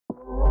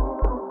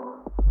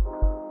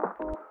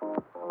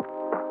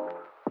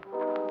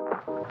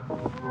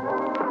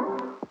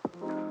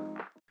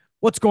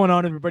What's going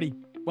on, everybody?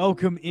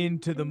 Welcome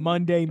into the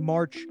Monday,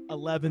 March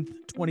 11th,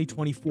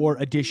 2024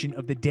 edition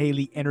of the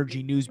Daily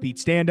Energy Newsbeat.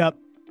 Stand up.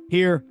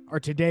 Here are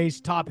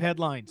today's top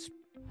headlines.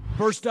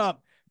 First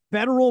up,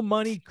 federal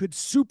money could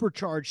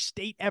supercharge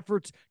state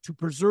efforts to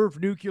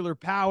preserve nuclear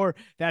power.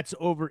 That's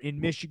over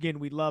in Michigan.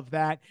 We love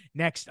that.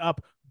 Next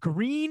up,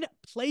 green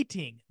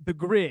plating the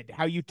grid,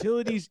 how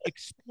utilities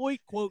exploit,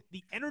 quote,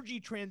 the energy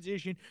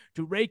transition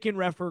to rake in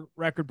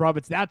record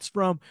profits. That's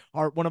from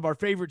one of our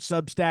favorite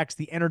Substacks,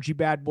 the Energy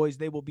Bad Boys.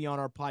 They will be on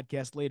our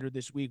podcast later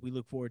this week. We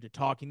look forward to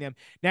talking to them.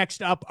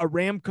 Next up,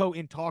 Aramco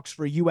in talks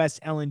for U.S.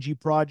 LNG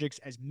projects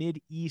as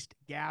Mideast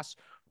gas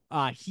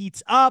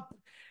heats up.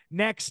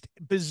 Next,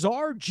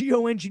 bizarre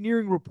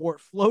geoengineering report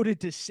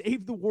floated to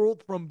save the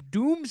world from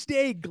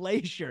Doomsday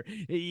Glacier.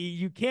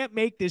 You can't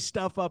make this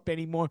stuff up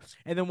anymore.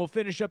 And then we'll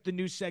finish up the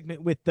news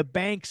segment with the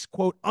bank's,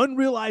 quote,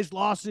 unrealized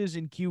losses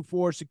in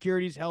Q4,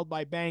 securities held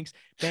by banks,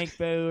 bank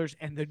failures,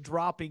 and the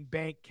dropping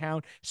bank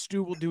count.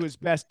 Stu will do his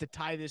best to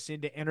tie this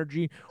into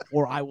energy,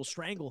 or I will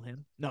strangle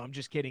him. No, I'm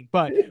just kidding.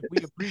 But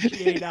we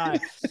appreciate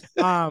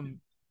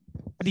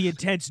the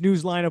intense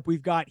news lineup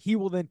we've got. He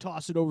will then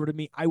toss it over to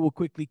me. I will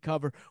quickly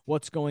cover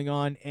what's going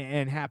on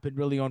and happened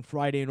really on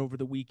Friday and over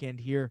the weekend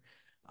here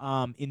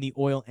in the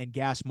oil and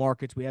gas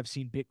markets. We have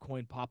seen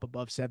Bitcoin pop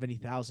above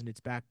 70,000.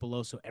 It's back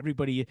below. So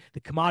everybody, the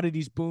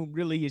commodities boom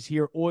really is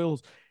here.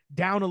 Oil's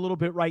down a little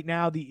bit right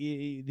now.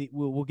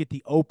 We'll get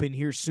the open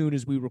here soon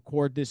as we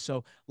record this.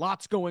 So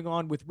lots going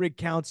on with rig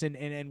counts,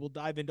 and we'll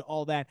dive into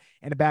all that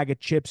and a bag of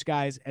chips,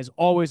 guys. As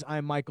always,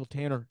 I'm Michael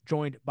Tanner,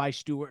 joined by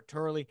Stuart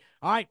Turley.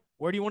 All right,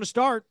 where do you want to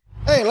start?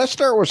 Hey, let's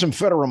start with some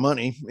federal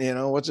money. You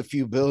know, what's a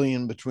few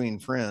billion between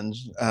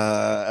friends?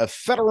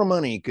 Federal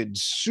money could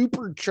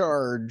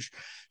supercharge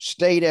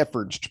state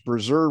efforts to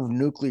preserve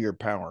nuclear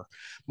power.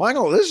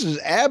 Michael, this is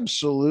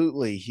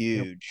absolutely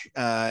huge.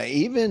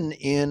 Even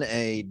in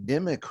a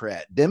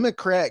Democrat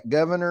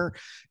governor,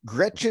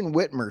 Gretchen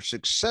Whitmer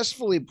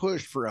successfully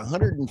pushed for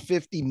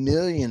 $150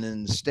 million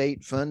in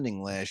state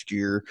funding last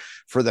year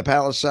for the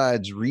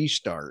Palisades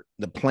restart.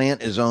 The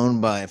plant is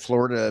owned by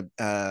Florida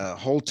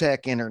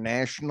Holtec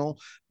International,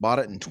 bought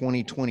it in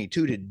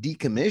 2022 to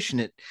decommission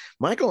it,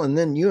 Michael. And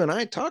then you and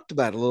I talked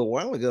about a little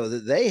while ago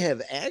that they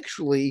have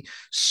actually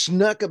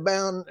snuck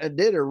about,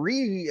 did a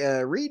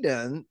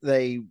redone.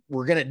 They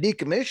were going to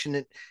decommission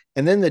it,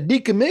 and then the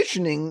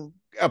decommissioning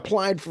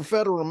applied for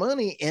federal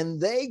money, and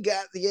they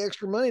got the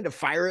extra money to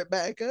fire it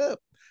back up.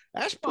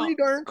 That's pretty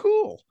darn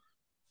cool.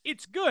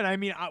 It's good. I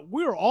mean,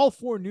 we're all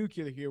for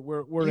nuclear here.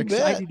 We're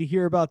excited to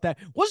hear about that.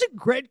 Wasn't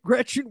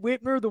Gretchen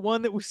Whitmer the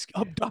one that was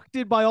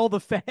abducted by all the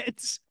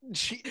feds?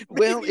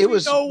 It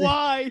was. Know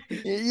why?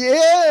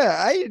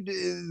 Yeah,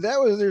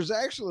 there's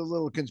actually a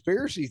little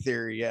conspiracy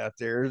theory out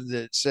there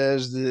that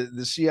says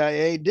the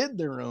CIA did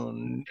their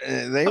own.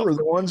 They were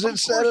the ones that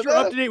set it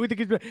up. Up to date with the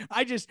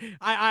conspiracy.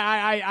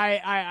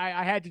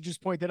 I had to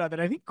just point that out. That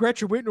I think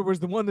Gretchen Whitmer was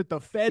the one that the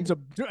feds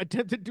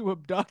attempted to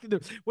abduct.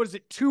 What is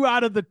it? 2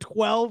 out of the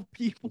 12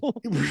 people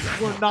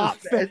were not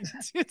feds.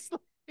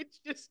 It's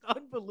just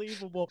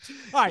unbelievable.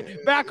 All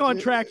right, back on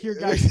track here,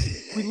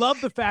 guys. We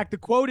love the fact. The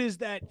quote is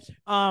that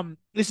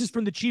this is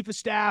from the chief of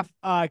staff,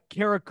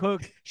 Kara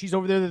Cook. She's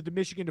over there at the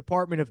Michigan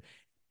Department of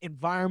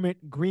Environment,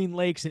 Green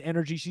Lakes, and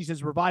Energy. She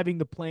says reviving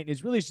the plant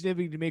is really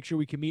significant to make sure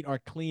we can meet our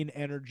clean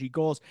energy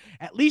goals.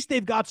 At least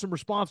they've got some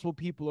responsible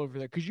people over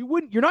there, because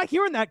you're not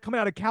hearing that coming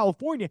out of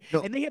California,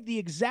 and they have the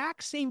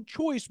exact same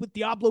choice with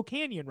Diablo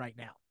Canyon right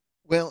now.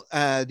 Well,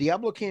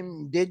 Diablo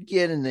Canyon did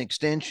get an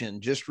extension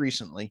just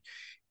recently,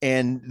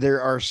 and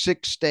there are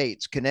 6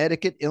 states: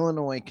 Connecticut,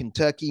 Illinois,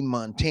 Kentucky,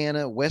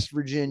 Montana, West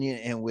Virginia,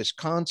 and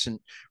Wisconsin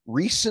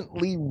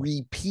recently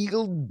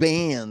repealed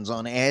bans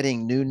on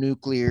adding new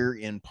nuclear,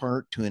 in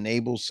part to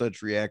enable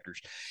such reactors.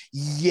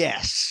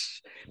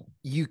 Yes,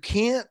 you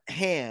can't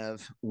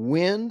have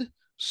wind,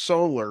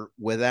 solar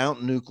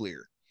without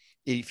nuclear.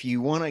 If you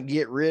want to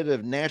get rid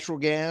of natural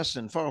gas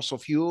and fossil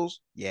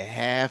fuels, you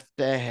have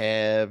to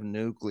have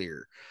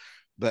nuclear.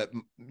 But,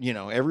 you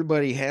know,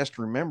 everybody has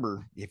to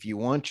remember, if you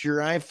want your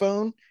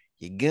iPhone,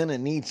 you're going to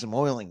need some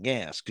oil and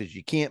gas, because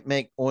you can't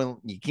make an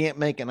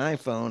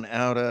iPhone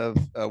out of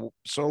a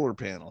solar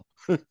panel.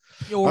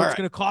 Or it's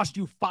going to cost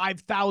you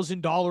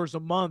 $5,000 a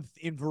month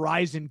in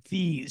Verizon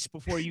fees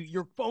before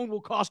your phone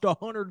will cost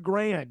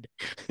 $100,000,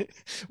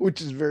 which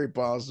is very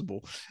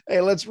possible.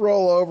 Hey, let's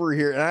roll over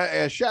here. And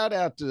I shout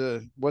out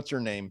to what's her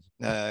name,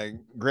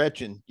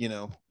 Gretchen.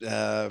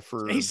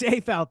 For stay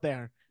safe out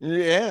there.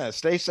 Yeah,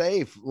 stay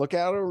safe. Look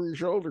out over your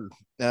shoulder.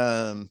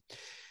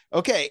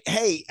 Okay,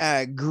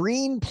 hey,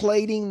 green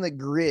plating the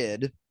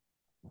grid.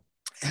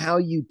 How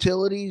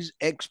utilities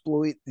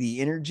exploit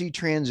the energy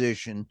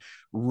transition,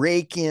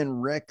 rake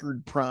in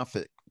record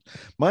profit.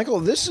 Michael,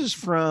 this is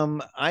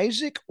from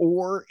Isaac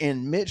Orr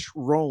and Mitch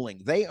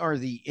Rolling. They are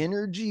the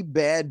energy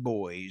bad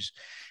boys,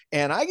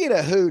 and I get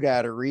a hoot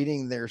out of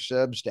reading their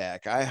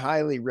Substack. I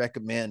highly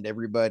recommend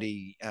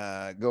everybody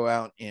go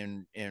out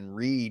and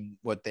read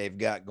what they've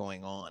got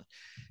going on.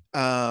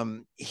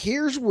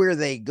 Here's where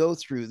they go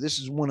through. This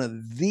is one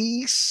of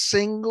the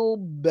single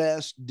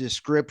best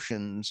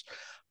descriptions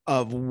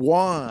of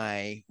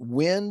why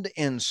wind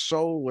and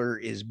solar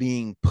is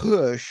being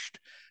pushed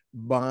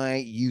by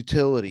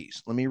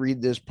utilities. Let me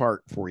read this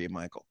part for you,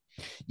 Michael.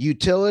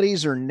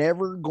 Utilities are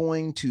never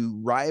going to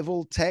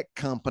rival tech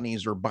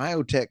companies or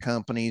biotech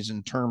companies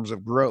in terms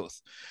of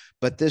growth,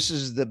 but this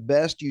is the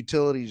best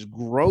utilities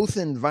growth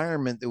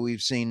environment that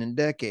we've seen in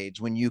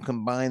decades when you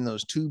combine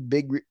those two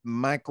big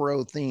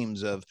micro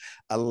themes of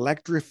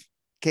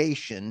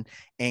electrification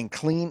and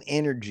clean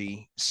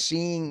energy,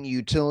 seeing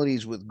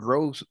utilities with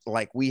growth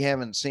like we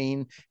haven't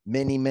seen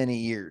many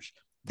years.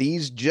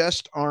 These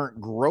just aren't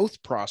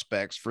growth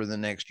prospects for the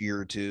next year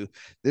or two.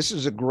 This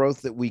is a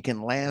growth that we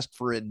can last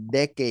for a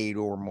decade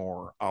or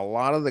more. A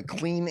lot of the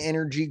clean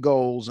energy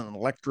goals and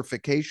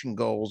electrification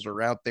goals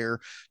are out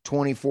there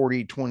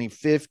 2040,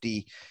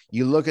 2050.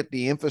 You look at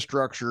the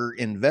infrastructure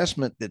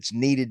investment that's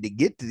needed to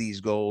get to these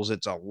goals,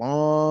 it's a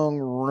long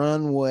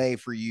runway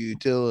for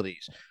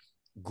utilities.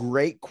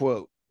 Great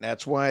quote.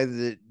 That's why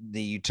the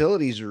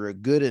utilities are a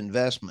good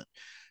investment.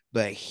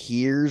 But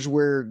here's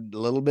where a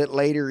little bit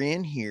later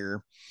in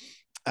here,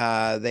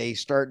 they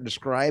start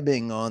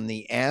describing on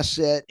the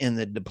asset and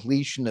the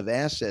depletion of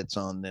assets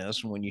on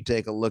this. When you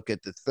take a look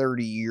at the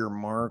 30-year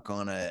mark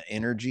on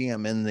energy,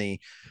 I'm in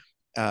the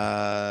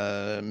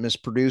Miss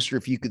Producer,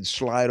 if you could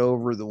slide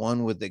over the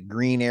one with the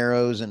green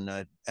arrows and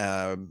a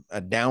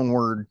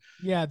downward.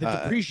 Yeah, the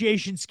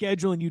depreciation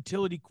schedule and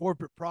utility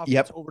corporate profits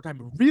Yep. over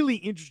time. Really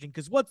interesting,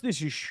 because what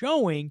this is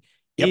showing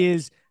Yep.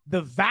 is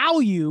the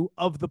value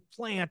of the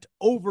plant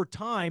over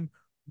time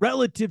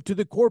relative to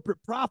the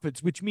corporate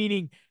profits, which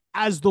meaning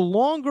as the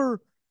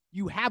longer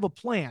you have a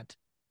plant,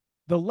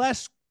 the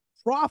less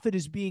profit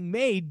is being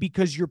made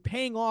because you're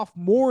paying off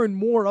more and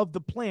more of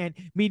the plant,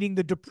 meaning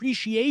the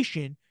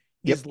depreciation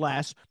is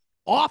less,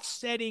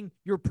 offsetting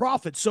your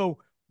profit. So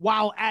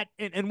while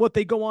and what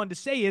they go on to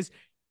say is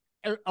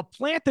a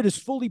plant that is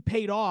fully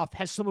paid off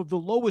has some of the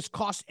lowest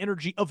cost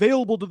energy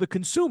available to the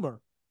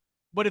consumer.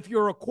 But if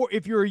you're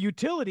a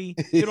utility,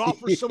 it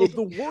offers some of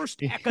the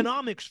worst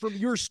economics from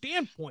your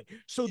standpoint.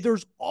 So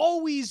there's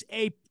always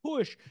a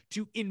push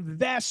to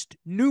invest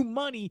new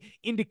money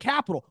into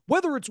capital,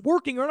 whether it's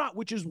working or not,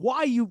 which is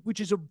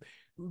a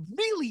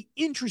really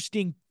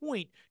interesting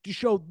point to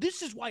show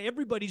this is why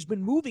everybody's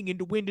been moving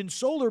into wind and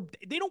solar.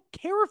 They don't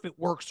care if it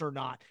works or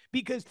not,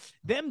 because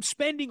them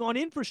spending on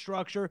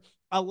infrastructure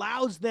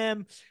allows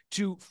them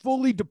to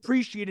fully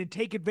depreciate and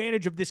take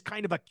advantage of this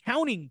kind of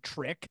accounting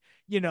trick,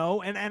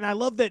 and I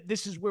love that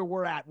this is where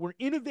we're at. We're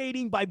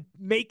innovating by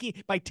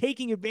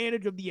taking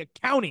advantage of the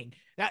accounting.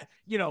 That,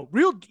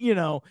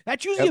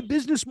 that's usually a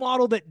business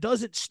model that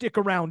doesn't stick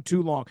around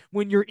too long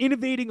when you're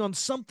innovating on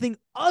something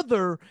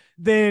other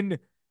than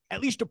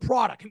at least a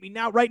product. I mean,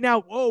 right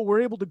now,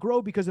 we're able to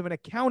grow because of an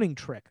accounting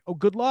trick. Oh,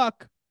 good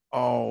luck.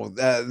 Oh,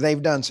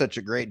 they've done such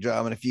a great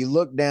job. And if you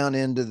look down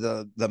into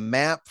the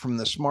map from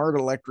the Smart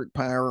Electric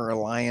Power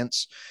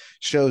Alliance,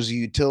 shows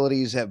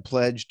utilities have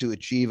pledged to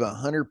achieve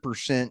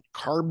 100%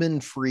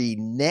 carbon-free,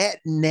 net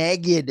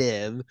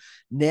negative,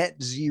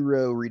 net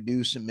zero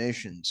reduce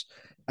emissions.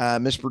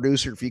 Miss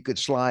Producer, if you could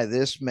slide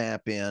this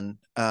map in,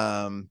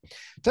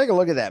 take a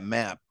look at that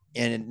map.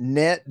 And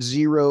net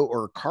zero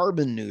or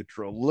carbon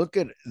neutral. Look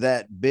at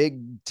that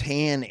big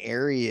tan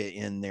area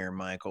in there,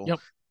 Michael. Yep.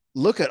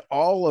 Look at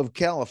all of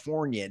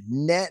California.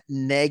 Net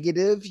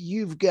negative,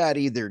 you've got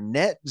either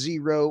net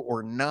zero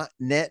or not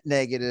net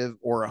negative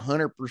or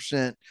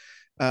 100%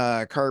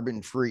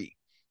 carbon free.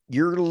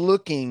 You're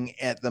looking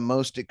at the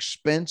most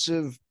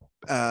expensive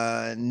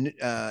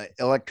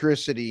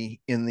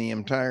electricity in the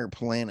entire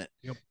planet,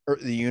 or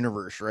the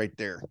universe, right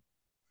there.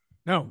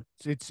 No,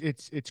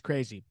 it's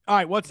crazy. All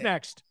right, what's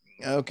next?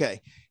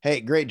 Okay. Hey,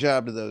 great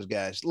job to those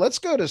guys. Let's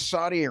go to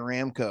Saudi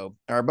Aramco.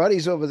 Our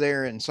buddies over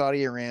there in Saudi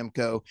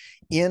Aramco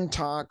in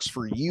talks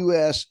for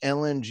U.S.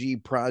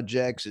 LNG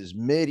projects as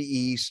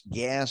Mideast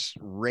gas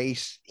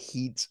race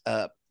heats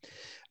up.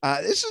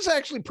 This is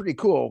actually pretty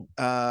cool.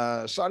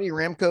 Saudi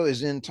Aramco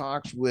is in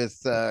talks with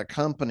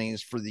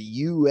companies for the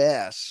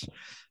U.S.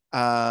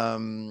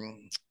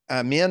 Min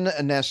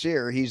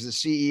Nasir, he's the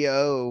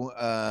CEO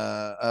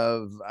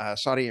of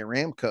Saudi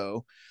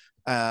Aramco.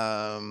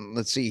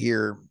 Let's see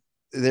here.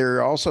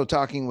 They're also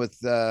talking with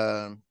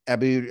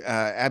Abu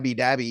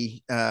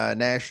Dhabi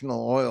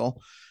National Oil.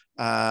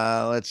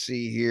 Let's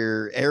see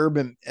here,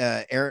 Arab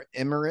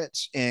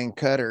Emirates and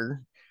Qatar.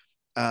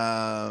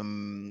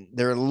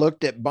 They're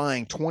looked at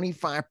buying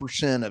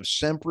 25% of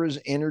Sempra's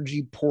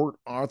Energy Port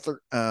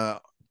Arthur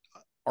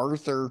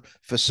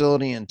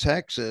facility in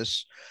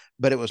Texas,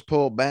 but it was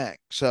pulled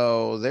back.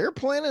 So they're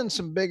planning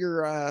some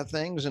bigger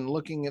things and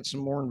looking at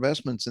some more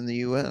investments in the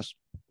U.S.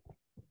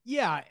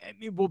 Yeah, I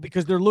mean, well,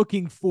 because they're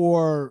looking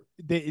for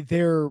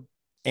their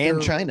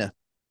China.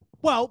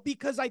 Well,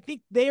 because I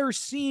think they're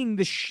seeing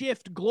the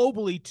shift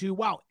globally to,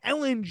 wow,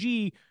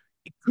 LNG,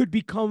 it could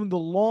become the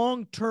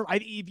long term.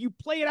 If you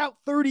play it out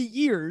 30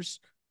 years,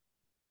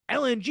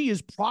 LNG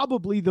is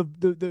probably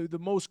the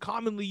most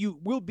commonly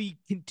will be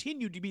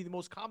continued to be the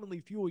most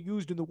commonly fuel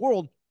used in the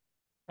world.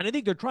 And I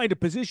think they're trying to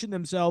position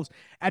themselves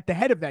at the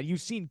head of that.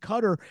 You've seen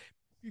Qatar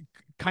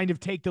kind of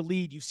take the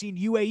lead. You've seen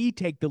UAE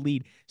take the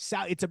lead.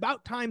 It's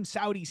about time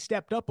Saudi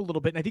stepped up a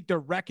little bit. And I think they're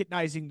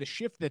recognizing the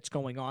shift that's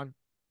going on.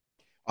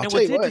 I'll And tell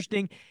what's you what.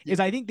 interesting is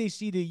I think they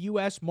see the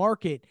U.S.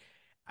 market.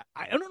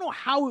 I don't know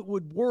how it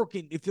would work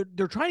if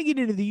they're trying to get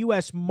into the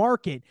U.S.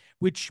 market,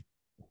 which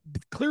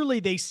clearly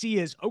they see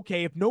as,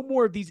 okay, if no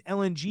more of these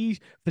LNG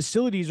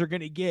facilities are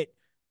going to get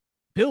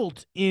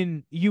built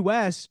in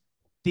U.S.,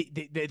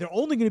 they're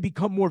only going to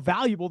become more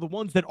valuable, the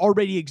ones that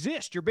already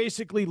exist. You're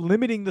basically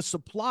limiting the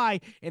supply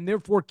and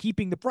therefore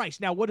keeping the price.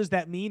 Now, what does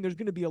that mean? There's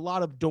going to be a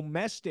lot of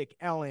domestic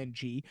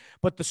LNG,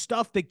 but the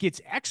stuff that gets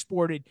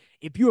exported,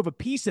 if you have a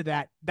piece of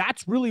that,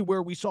 that's really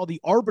where we saw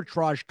the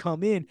arbitrage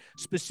come in,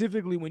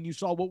 specifically when you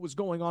saw what was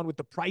going on with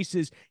the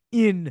prices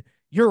in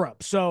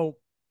Europe. So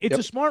it's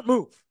a smart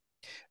move.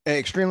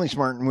 Extremely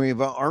smart, and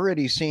we've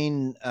already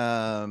seen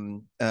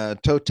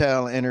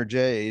Total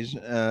Energies,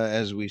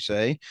 as we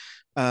say,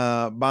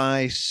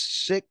 buy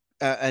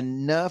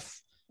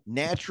enough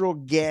natural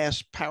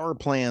gas power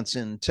plants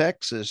in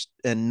Texas,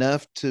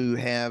 enough to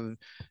have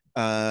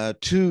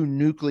 2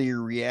 nuclear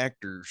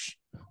reactors.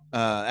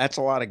 That's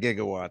a lot of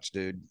gigawatts,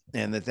 dude.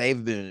 And that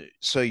they've been,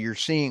 so you're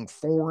seeing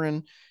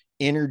foreign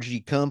energy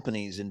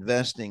companies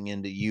investing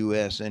into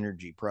U.S.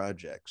 energy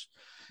projects.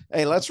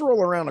 Hey, let's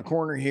roll around the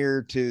corner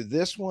here to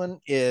this one.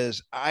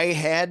 Is I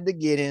had to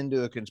get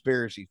into a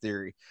conspiracy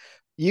theory.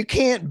 You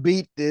can't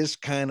beat this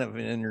kind of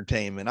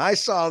entertainment. I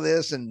saw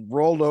this and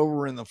rolled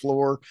over in the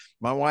floor.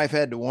 My wife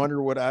had to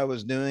wonder what I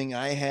was doing.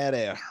 I had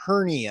a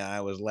hernia.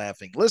 I was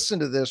laughing. Listen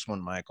to this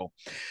one, Michael.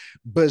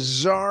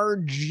 Bizarre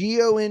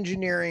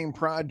geoengineering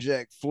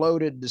project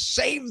floated to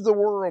save the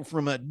world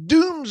from a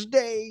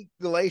doomsday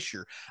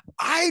glacier.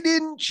 I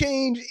didn't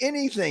change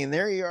anything.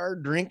 There you are,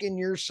 drinking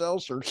your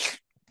seltzer.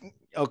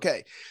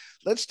 Okay,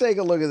 let's take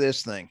a look at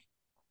this thing.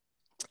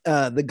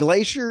 The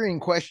glacier in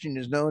question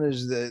is known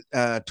as the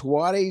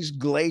Tuates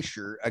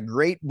Glacier, a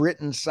Great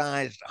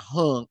Britain-sized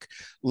hunk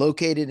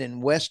located in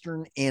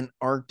western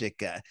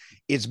Antarctica.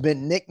 It's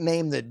been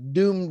nicknamed the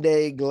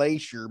Doomsday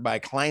Glacier by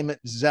climate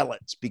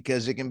zealots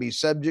because it can be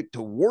subject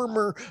to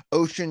warmer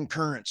ocean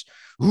currents.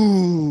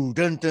 Ooh,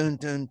 dun, dun,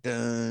 dun,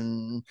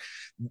 dun.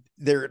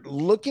 They're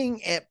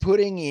looking at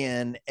putting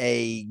in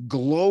a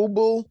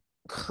global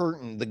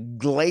curtain. The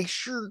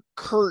glacier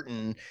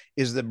curtain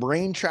is the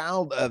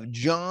brainchild of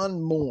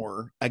John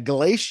Moore, a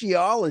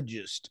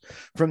glaciologist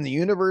from the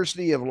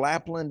University of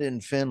Lapland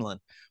in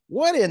Finland.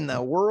 What in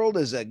the world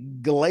is a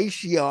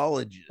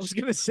glaciologist? I was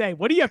going to say,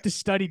 what do you have to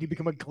study to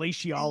become a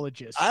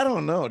glaciologist? I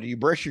don't know. Do you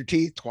brush your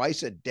teeth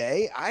twice a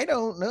day? I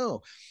don't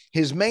know.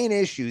 His main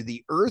issue,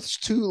 the Earth's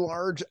 2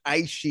 large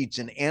ice sheets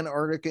in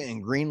Antarctica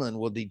and Greenland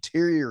will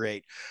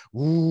deteriorate.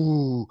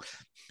 Ooh,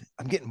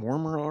 I'm getting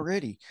warmer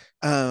already.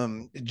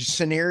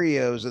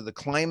 Scenarios of the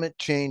climate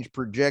change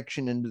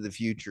projection into the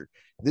future.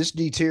 This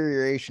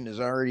deterioration has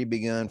already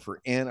begun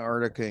for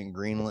Antarctica and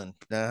Greenland.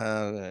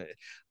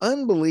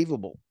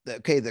 Unbelievable.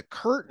 Okay, the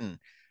curtain.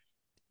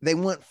 They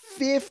want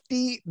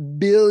 $50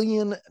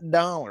 billion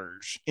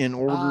in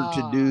order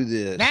to do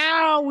this.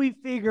 Now we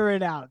figure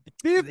it out.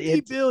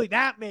 $50 billion.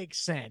 That makes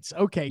sense.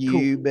 Okay,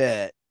 cool. You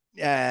bet.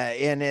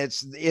 And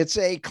it's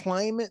a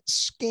climate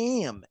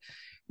scam.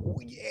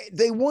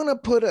 They want to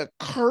put a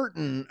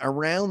curtain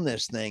around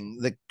this thing.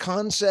 The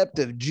concept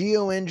of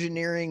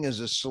geoengineering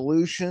as a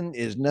solution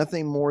is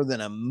nothing more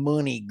than a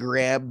money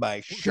grab by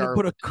charlatans.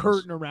 Put a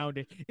curtain around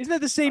it. Isn't that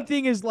the same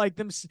thing as like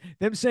them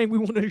saying we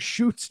want to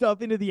shoot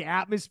stuff into the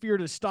atmosphere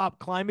to stop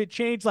climate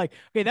change? Like,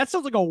 okay, that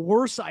sounds like a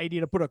worse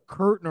idea to put a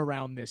curtain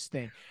around this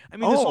thing. I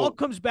mean, this all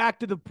comes back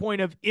to the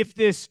point of if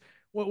this,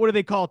 what do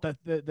they call it?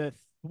 The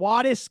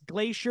Thwaites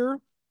Glacier.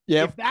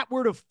 Yep. If that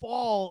were to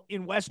fall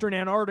in western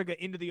Antarctica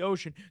into the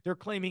ocean, they're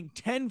claiming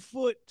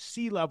 10-foot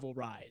sea level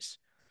rise.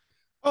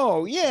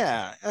 Oh,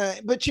 yeah.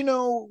 But, the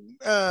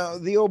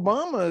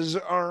Obamas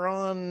are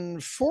on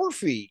 4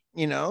 feet,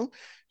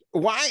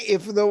 Why,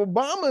 if the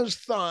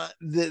Obamas thought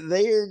that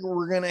they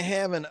were going to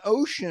have an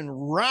ocean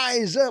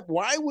rise up,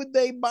 why would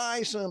they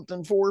buy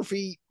something 4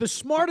 feet? The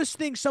smartest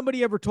thing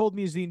somebody ever told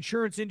me is the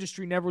insurance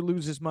industry never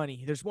loses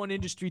money. There's one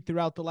industry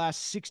throughout the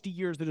last 60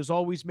 years that has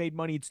always made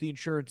money. It's the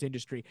insurance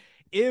industry.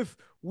 If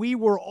we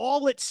were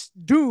all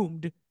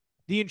doomed,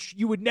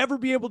 you would never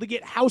be able to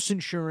get house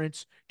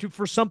insurance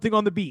for something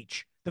on the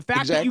beach. The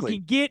fact that you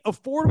can get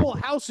affordable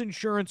house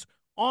insurance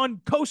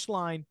on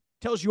coastline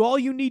tells you all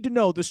you need to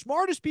know. The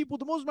smartest people,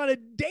 the most amount of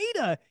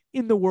data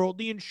in the world,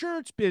 the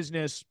insurance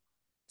business,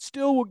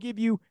 still will give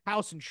you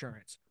house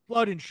insurance,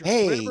 flood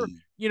insurance,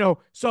 whatever,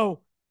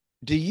 so.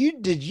 Did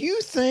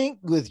you think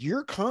with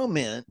your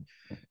comment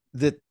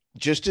that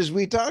just as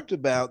we talked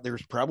about,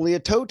 there's probably a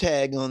toe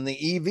tag on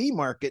the EV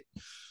market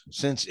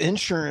since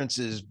insurance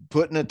is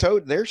putting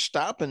they're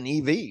stopping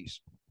EVs.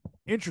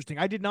 Interesting.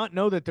 I did not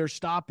know that they're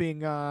stopping.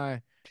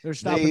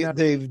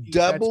 They've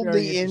doubled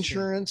the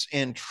insurance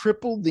and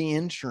tripled the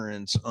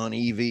insurance on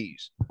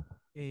EVs.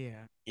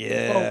 Yeah.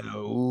 Yeah. Well,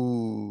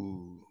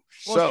 Ooh.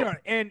 well, So,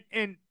 sure. And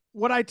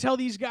what I tell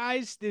these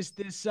guys, this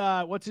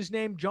what's his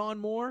name? John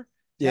Moore?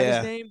 Is that his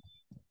yeah. name?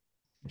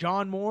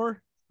 John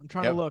Moore? I'm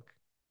trying to Yep. look.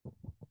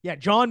 Yeah,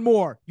 John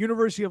Moore,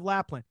 University of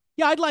Lapland.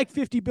 Yeah, I'd like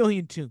 50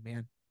 billion too,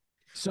 man.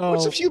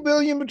 What's a So few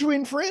billion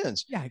between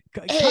friends? yeah,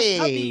 cut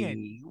me in.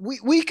 Hey,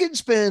 we could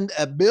spend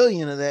a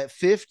billion of that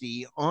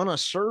 50 on a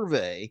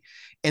survey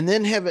and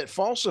then have it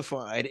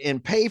falsified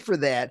and pay for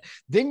that.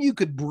 Then you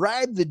could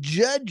bribe the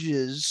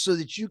judges so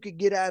that you could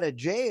get out of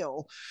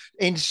jail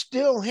and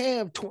still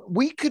have,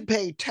 we could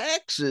pay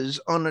taxes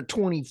on a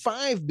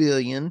 25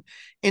 billion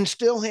and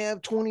still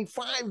have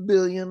 25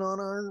 billion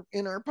on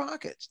in our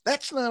pockets.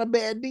 That's not a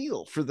bad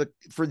deal for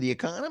the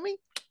economy.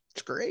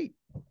 It's great.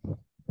 All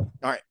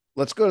right,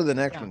 let's go to the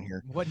next Yeah, one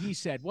here. what he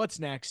said. What's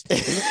next?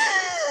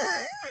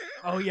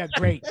 Oh yeah,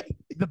 great.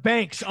 The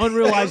banks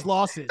unrealized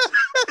losses.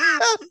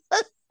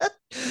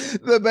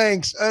 The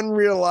banks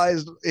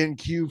unrealized in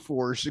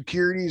Q4.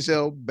 Securities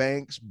help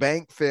banks,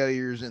 bank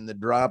failures, and the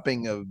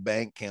dropping of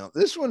bank count.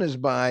 This one is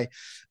by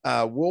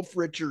Wolf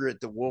Richer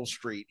at the Wolf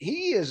Street.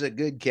 He is a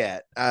good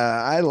cat.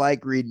 I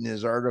like reading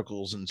his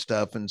articles and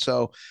stuff. And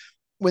so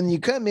when you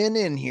come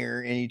in here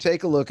and you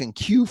take a look in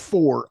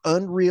Q4,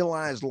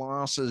 unrealized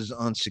losses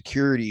on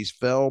securities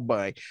fell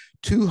by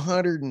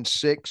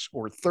 206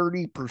 or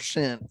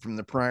 30% from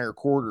the prior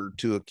quarter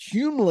to a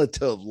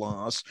cumulative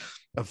loss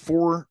of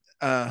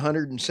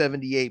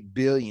 478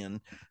 billion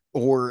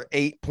or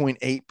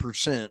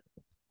 8.8%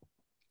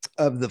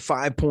 of the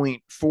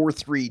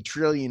 5.43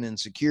 trillion in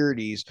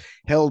securities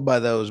held by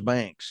those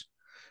banks.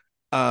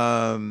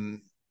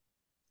 Um,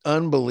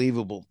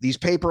 Unbelievable. These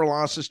paper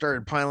losses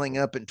started piling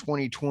up in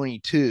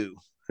 2022.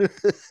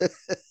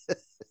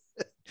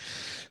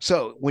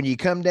 So when you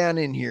come down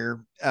in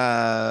here,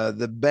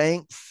 the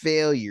bank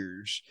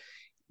failure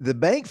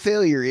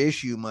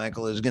issue,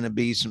 Michael, is going to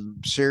be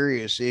some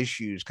serious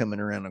issues coming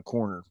around the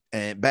corner.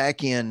 And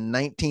back in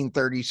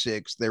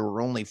 1936, there were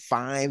only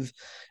five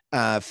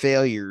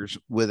failures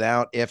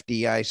without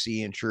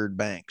FDIC insured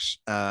banks.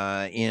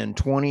 In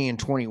 20 and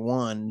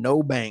 21,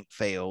 no bank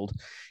failed.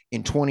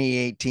 In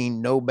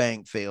 2018, no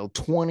bank failed.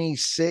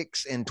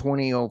 26 and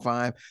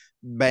 2005,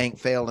 bank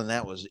failed, and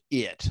that was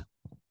it.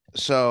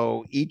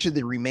 So each of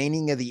the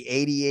remaining of the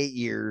 88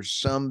 years,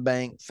 some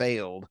bank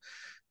failed.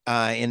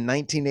 In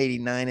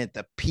 1989, at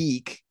the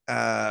peak,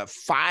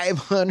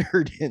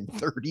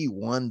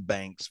 531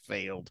 banks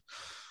failed.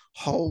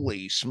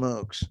 Holy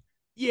smokes.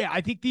 Yeah,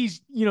 I think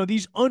these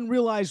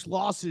unrealized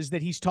losses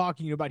that he's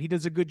talking about, he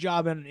does a good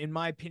job in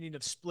my opinion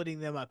of splitting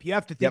them up. You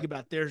have to think Yep.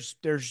 about there's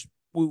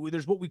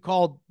what we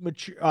call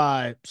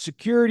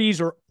securities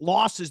or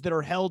losses that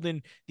are held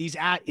in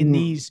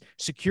these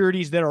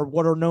securities that are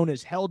what are known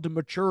as held to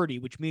maturity,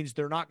 which means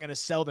they're not going to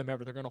sell them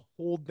ever. They're going to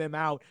hold them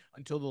out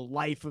until the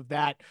life of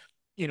that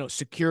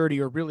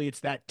security, or really it's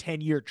that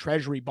 10-year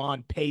treasury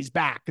bond pays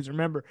back. Because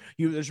remember,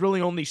 there's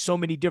really only so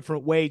many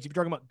different ways. If you're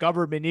talking about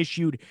government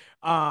issued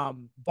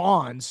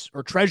bonds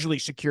or treasury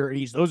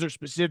securities, those are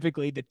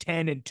specifically the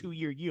 10 and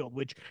 2-year yield,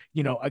 which,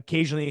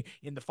 occasionally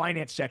in the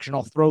finance section,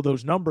 I'll throw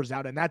those numbers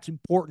out. And that's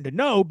important to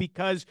know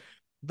because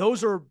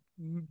those are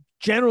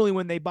generally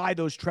when they buy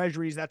those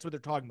treasuries, that's what they're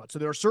talking about. So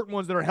there are certain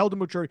ones that are held to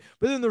maturity,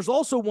 but then there's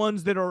also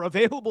ones that are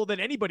available that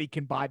anybody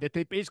can buy that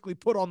they basically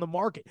put on the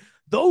market.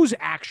 Those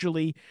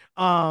actually,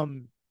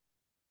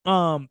 those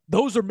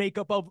are make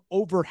up of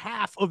over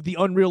half of the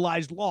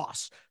unrealized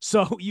loss.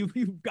 So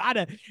you've got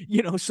to,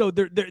 so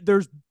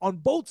there's on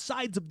both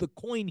sides of the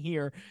coin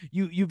here,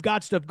 you've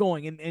got stuff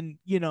going, and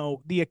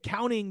the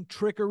accounting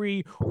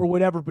trickery or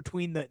whatever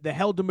between the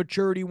held to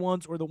maturity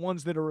ones or the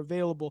ones that are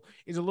available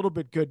is a little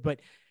bit good. But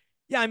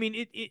yeah, I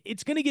mean,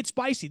 it's going to get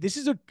spicy. This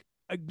is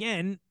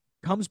again,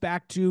 comes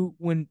back to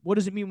what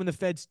does it mean when the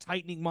Fed's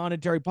tightening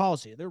monetary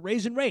policy? They're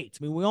raising rates.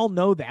 I mean, we all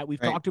know that.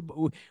 We've Right. talked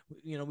about,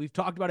 we've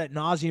talked about ad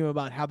nauseum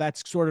about how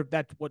that's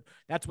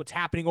what's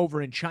happening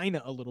over in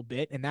China a little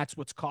bit, and that's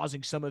what's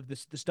causing some of the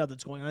stuff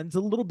that's going on. It's a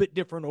little bit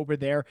different over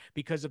there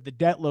because of the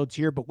debt loads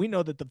here, but we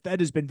know that the Fed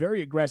has been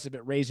very aggressive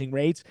at raising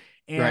rates,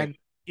 Right. and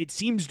it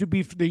seems to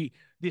be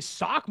the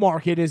stock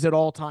market is at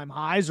all-time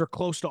highs or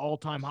close to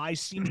all-time highs,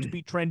 seems to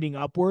be trending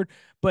upward,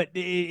 but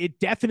it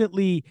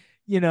definitely,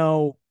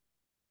 the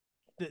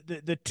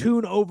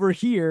tune over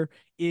here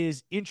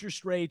is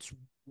interest rates.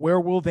 Where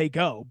will they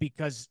go?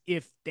 Because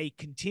if they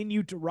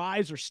continue to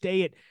rise or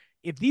stay at,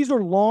 if these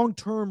are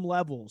long-term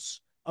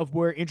levels of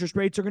where interest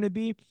rates are going to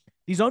be,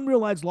 these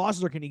unrealized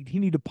losses are going to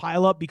continue to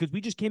pile up because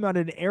we just came out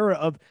in an era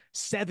of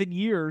 7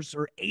 years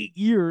or 8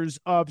 years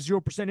of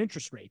 0%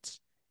 interest rates.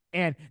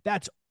 And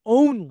that's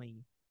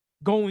only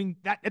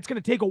that's going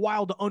to take a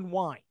while to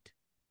unwind.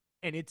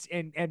 And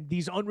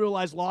these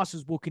unrealized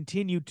losses will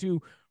continue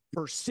to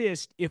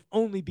persist, if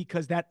only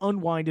because that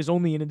unwind is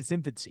only in its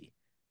infancy.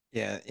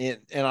 Yeah,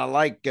 and I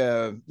like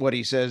what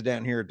he says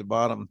down here at the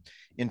bottom.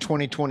 In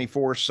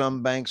 2024,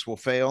 some banks will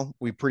fail.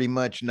 We pretty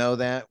much know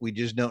that. We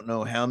just don't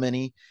know how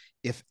many.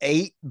 If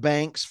 8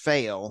 banks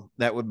fail,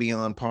 that would be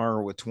on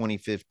par with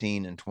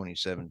 2015 and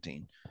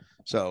 2017.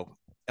 So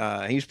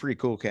he's pretty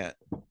cool cat.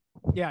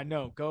 Yeah,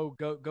 no,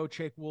 go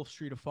check Wolf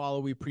Street a follow.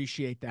 We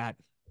appreciate that.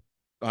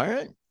 All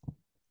right.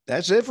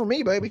 That's it for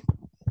me, baby.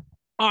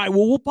 All right,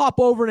 well, we'll pop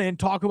over and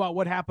talk about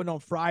what happened on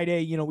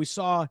Friday. We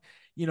saw,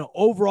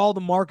 overall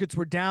the markets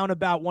were down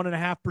about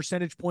 1.5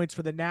 percentage points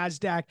for the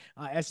Nasdaq.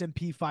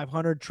 S&P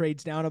 500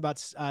 trades down about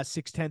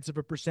 0.6 of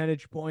a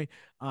percentage point.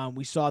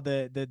 We saw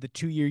the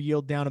 2-year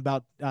yield down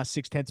about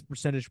 0.6 of a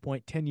percentage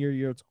point. 10-year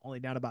yield's only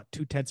down about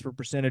 0.2 of a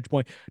percentage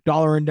point.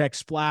 Dollar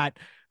index flat.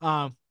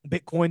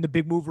 Bitcoin, the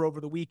big mover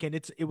over the weekend,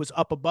 it was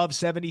up above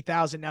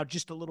 70,000, now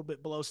just a little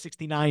bit below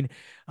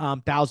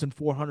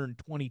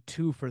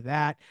 69,422 for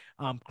that.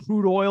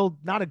 Crude oil,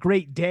 not a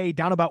great day,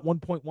 down about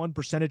 1.1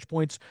 percentage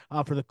points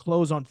for the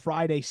close on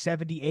Friday,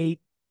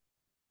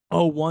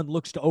 78.01,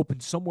 looks to open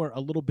somewhere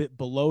a little bit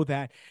below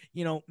that,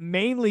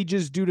 mainly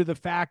just due to the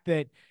fact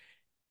that,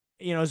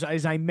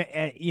 as I,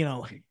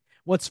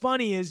 what's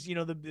funny is,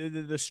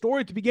 the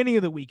story at the beginning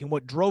of the week and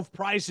what drove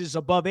prices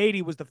above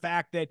 80 was the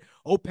fact that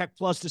OPEC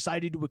Plus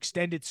decided to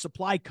extend its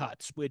supply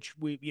cuts, which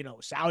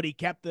Saudi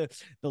kept the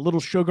little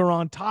sugar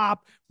on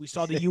top. We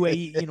saw the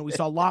UAE, we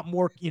saw a lot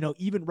more,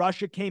 even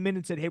Russia came in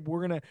and said, hey,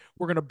 we're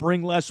going to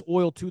bring less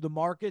oil to the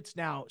markets.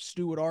 Now,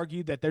 Stu would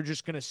argue that they're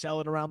just going to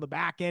sell it around the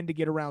back end to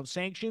get around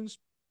sanctions.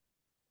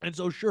 And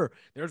so, sure,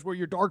 there's where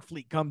your dark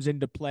fleet comes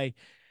into play.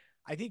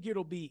 I think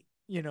it'll be,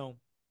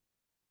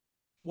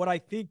 what I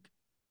think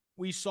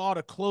we saw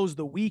to close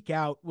the week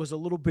out was a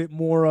little bit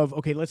more of,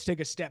 okay, let's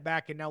take a step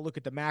back and now look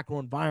at the macro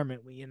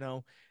environment. We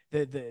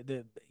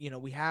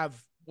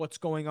have what's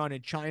going on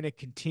in China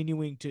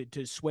continuing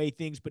to sway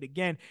things. But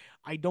again,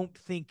 I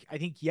think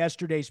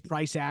yesterday's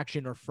price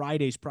action, or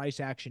Friday's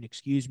price action,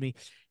 excuse me,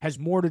 has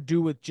more to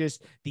do with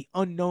just the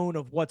unknown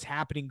of what's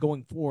happening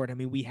going forward. I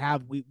mean,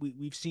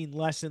 we've seen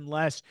less and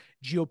less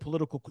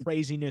geopolitical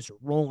craziness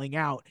rolling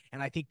out.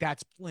 And I think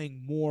that's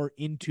playing more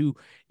into,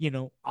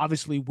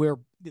 obviously where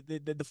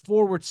the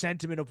forward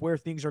sentiment of where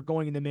things are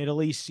going in the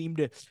Middle East seem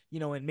to,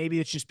 and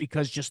maybe it's just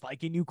because, just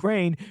like in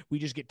Ukraine, we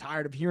just get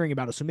tired of hearing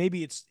about it. So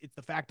maybe it's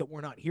the fact that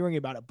we're not hearing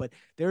about it, but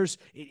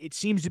it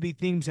seems to be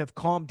things have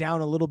calmed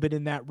down a little bit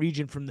in that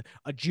region from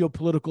a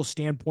geopolitical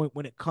standpoint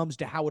when it comes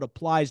to how it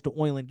applies to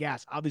oil and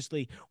gas.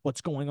 Obviously,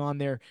 what's going on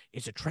there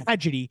is a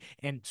tragedy,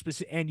 and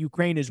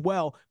Ukraine as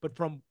well. But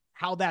from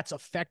how that's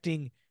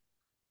affecting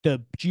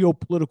the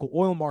geopolitical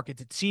oil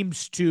markets, it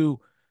seems to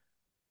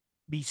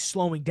be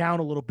slowing down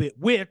a little bit,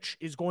 which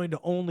is going to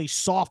only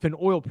soften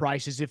oil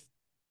prices if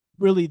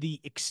really the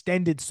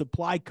extended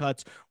supply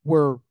cuts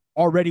were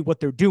already what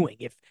they're doing.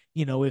 If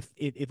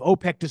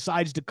OPEC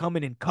decides to come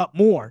in and cut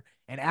more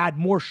and add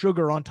more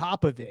sugar on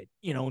top of it,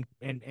 and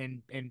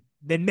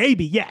then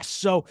maybe yes.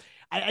 So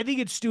I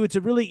think it's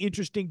a really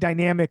interesting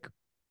dynamic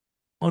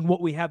on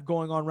what we have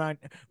going on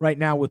right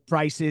now with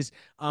prices.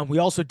 We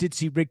also did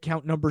see rig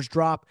count numbers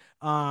drop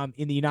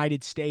in the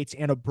United States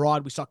and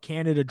abroad. We saw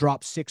Canada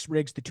drop 6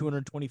 rigs to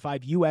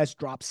 225. U.S.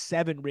 drop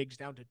 7 rigs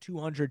down to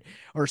 200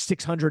 or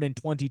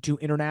 622.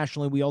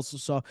 Internationally, we also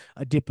saw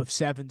a dip of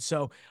 7.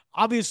 So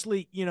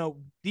obviously,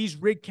 these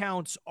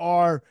rigs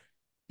are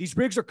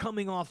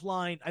coming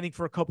offline, I think,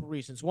 for a couple of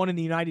reasons. One, in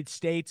the United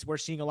States, we're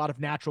seeing a lot of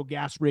natural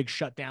gas rigs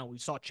shut down. We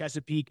saw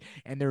Chesapeake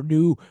and their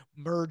new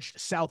merged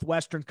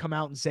Southwestern come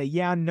out and say,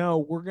 yeah, no,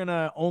 we're going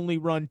to only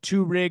run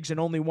 2 rigs and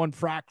only 1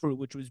 frac crew,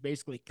 which was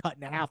basically cut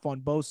in half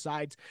on both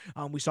sides.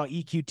 We saw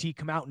EQT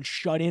come out and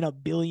shut in a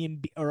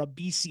billion or a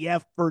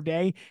BCF per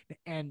day.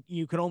 And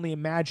you can only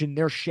imagine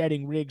they're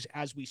shedding rigs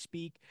as we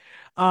speak.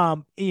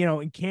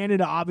 In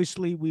Canada,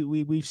 obviously,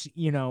 we've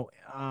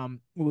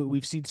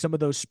seen some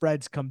of those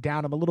spreads come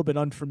down. I'm a little bit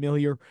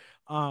unfamiliar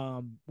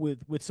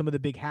with some of the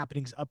big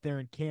happenings up there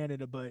in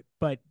Canada, but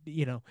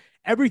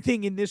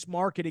everything in this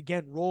market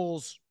again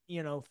rolls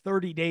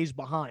 30 days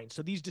behind.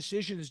 So these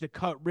decisions to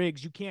cut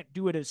rigs, you can't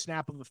do it at a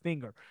snap of a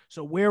finger.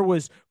 So where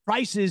was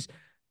prices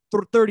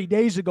 30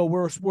 days ago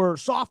were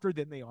softer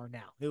than they are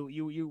now.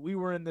 We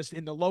were in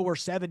the lower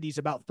 70s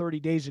about 30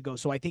 days ago.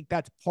 So I think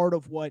that's part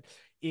of what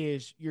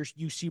is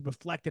you see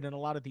reflected in a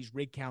lot of these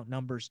rig count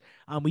numbers.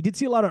 We did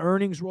see a lot of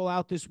earnings roll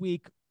out this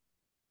week.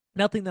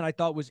 Nothing that I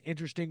thought was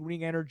interesting.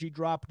 Ring Energy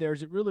dropped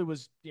theirs. It really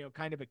was,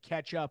 kind of a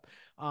catch up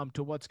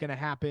to what's going to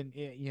happen.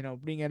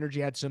 Ring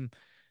Energy had some,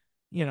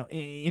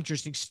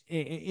 interesting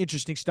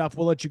stuff.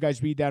 We'll let you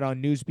guys read that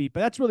on Newsbeat. But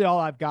that's really all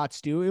I've got,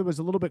 Stu. It was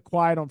a little bit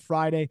quiet on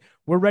Friday.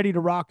 We're ready to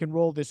rock and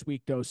roll this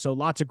week, though. So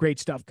lots of great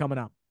stuff coming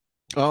up.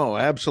 Oh,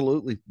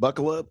 absolutely.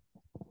 Buckle up.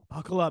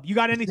 Buckle up. You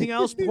got anything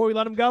else before we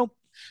let them go?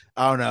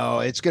 Oh, no.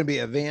 It's going to be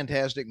a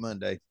fantastic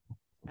Monday.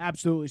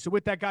 Absolutely. So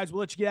with that, guys, we'll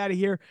let you get out of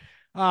here.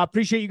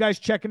 Appreciate you guys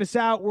checking us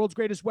out. World's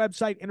greatest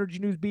website,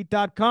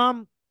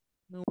 energynewsbeat.com.